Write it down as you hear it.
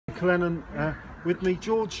McLennan with me.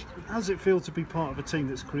 George, how does it feel to be part of a team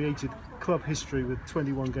that's created club history with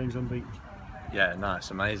 21 games unbeaten? Yeah, no,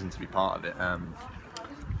 it's amazing to be part of it. I'm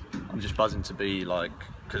just buzzing to be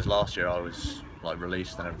because last year I was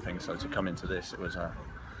released and everything, so to come into this,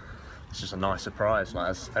 it's just a nice surprise.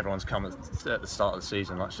 As everyone's come at the start of the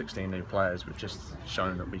season, 16 new players, we've just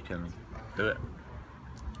shown that we can do it.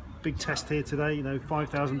 Big test here today,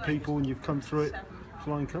 5,000 people, and you've come through it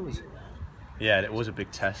flying colours. Yeah, it was a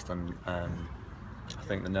big test, and I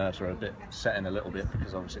think the nerves were a bit setting a little bit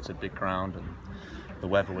because obviously it's a big ground and the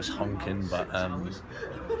weather was honking, but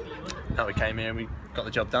now we came here and we got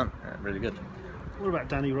the job done. Really good. What about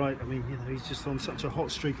Danny Wright? I mean, he's just on such a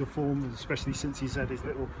hot streak of form, especially since he's had his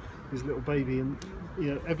little baby, and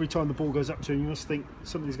every time the ball goes up to him, you must think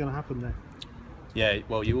something's going to happen there. Yeah,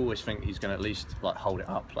 well, you always think he's going to at least hold it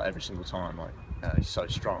up every single time. He's so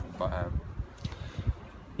strong, but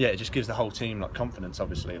yeah, it just gives the whole team confidence.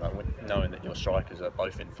 Obviously, knowing that your strikers are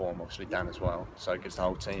both in form. Obviously, Dan as well, so it gives the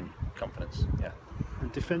whole team confidence. Yeah.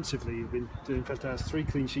 And defensively, you've been doing fantastic. 3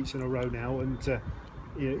 clean sheets in a row now, and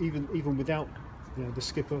even without the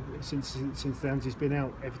skipper, since Dan's been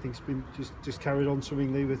out, everything's been just carried on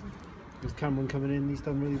swimmingly with Cameron coming in. He's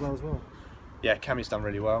done really well as well. Yeah, Cammy's done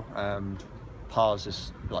really well. Pars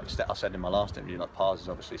is I said in my last interview, Pars has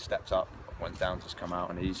obviously stepped up when Dan's just come out,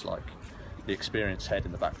 and he's the experienced head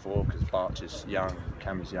in the back four because Barch is young,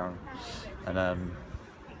 Cammy's young, and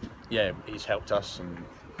yeah, he's helped us, and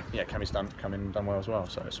yeah, Cammy's come in and done well as well,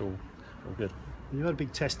 so it's all good. You had a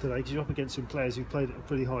big test today because you're up against some players who played at a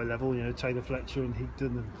pretty high level. Taylor Fletcher and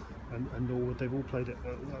Higdon and Norwood, they've all played at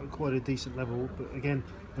quite a decent level. But again,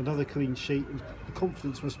 another clean sheet. The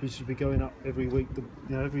confidence should be going up every week.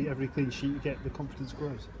 Every clean sheet you get, the confidence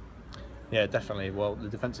grows. Yeah, definitely. Well, the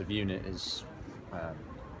defensive unit is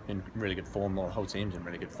in really good form. The whole team's in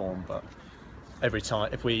really good form. But every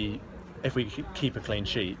time, if we keep a clean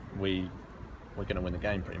sheet, we're going to win the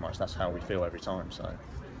game pretty much. That's how we feel every time. So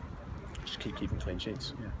just keep keeping clean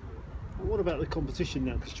sheets. Yeah. What about the competition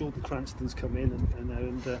now? Because Jordan Cranston's come in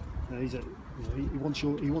and he wants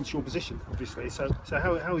your position, obviously. So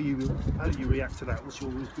how do you react to that? What's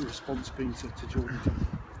your response been to Jordan?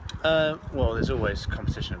 Well, there's always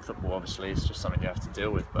competition in football. Obviously, it's just something you have to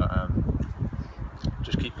deal with. But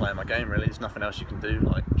just keep playing my game. Really, there's nothing else you can do.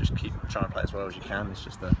 Just keep trying to play as well as you can. It's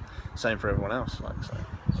just the same for everyone else. So,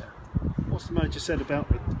 yeah. What's the manager said about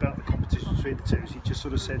the competition between the two? He just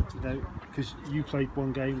sort of said, because you played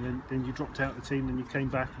one game, then you dropped out of the team, then you came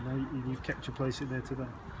back, and you've kept your place in there today.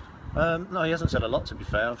 No, he hasn't said a lot, to be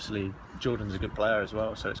fair. Obviously, Jordan's a good player as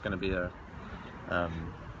well, so it's going to be a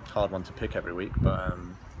hard one to pick every week. But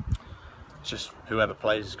it's just whoever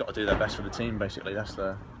plays has got to do their best for the team. Basically, that's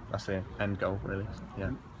the end goal, really.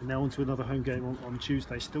 Yeah. And now on to another home game on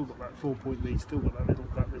Tuesday. Still got that 4-point lead. Still got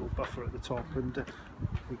that little buffer at the top. And the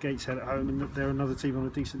Gateshead at home, and they're another team on a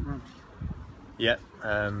decent run. Yeah.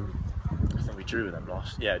 I think we drew with them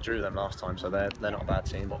last. Yeah, drew with them last time. So they're not a bad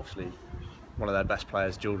team. Obviously, one of their best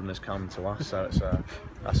players, Jordan, has come to us. So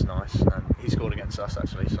that's nice. And he scored against us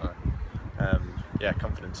actually. So yeah,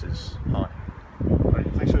 confidence is high.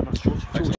 Great. Thanks very much, George. Thanks.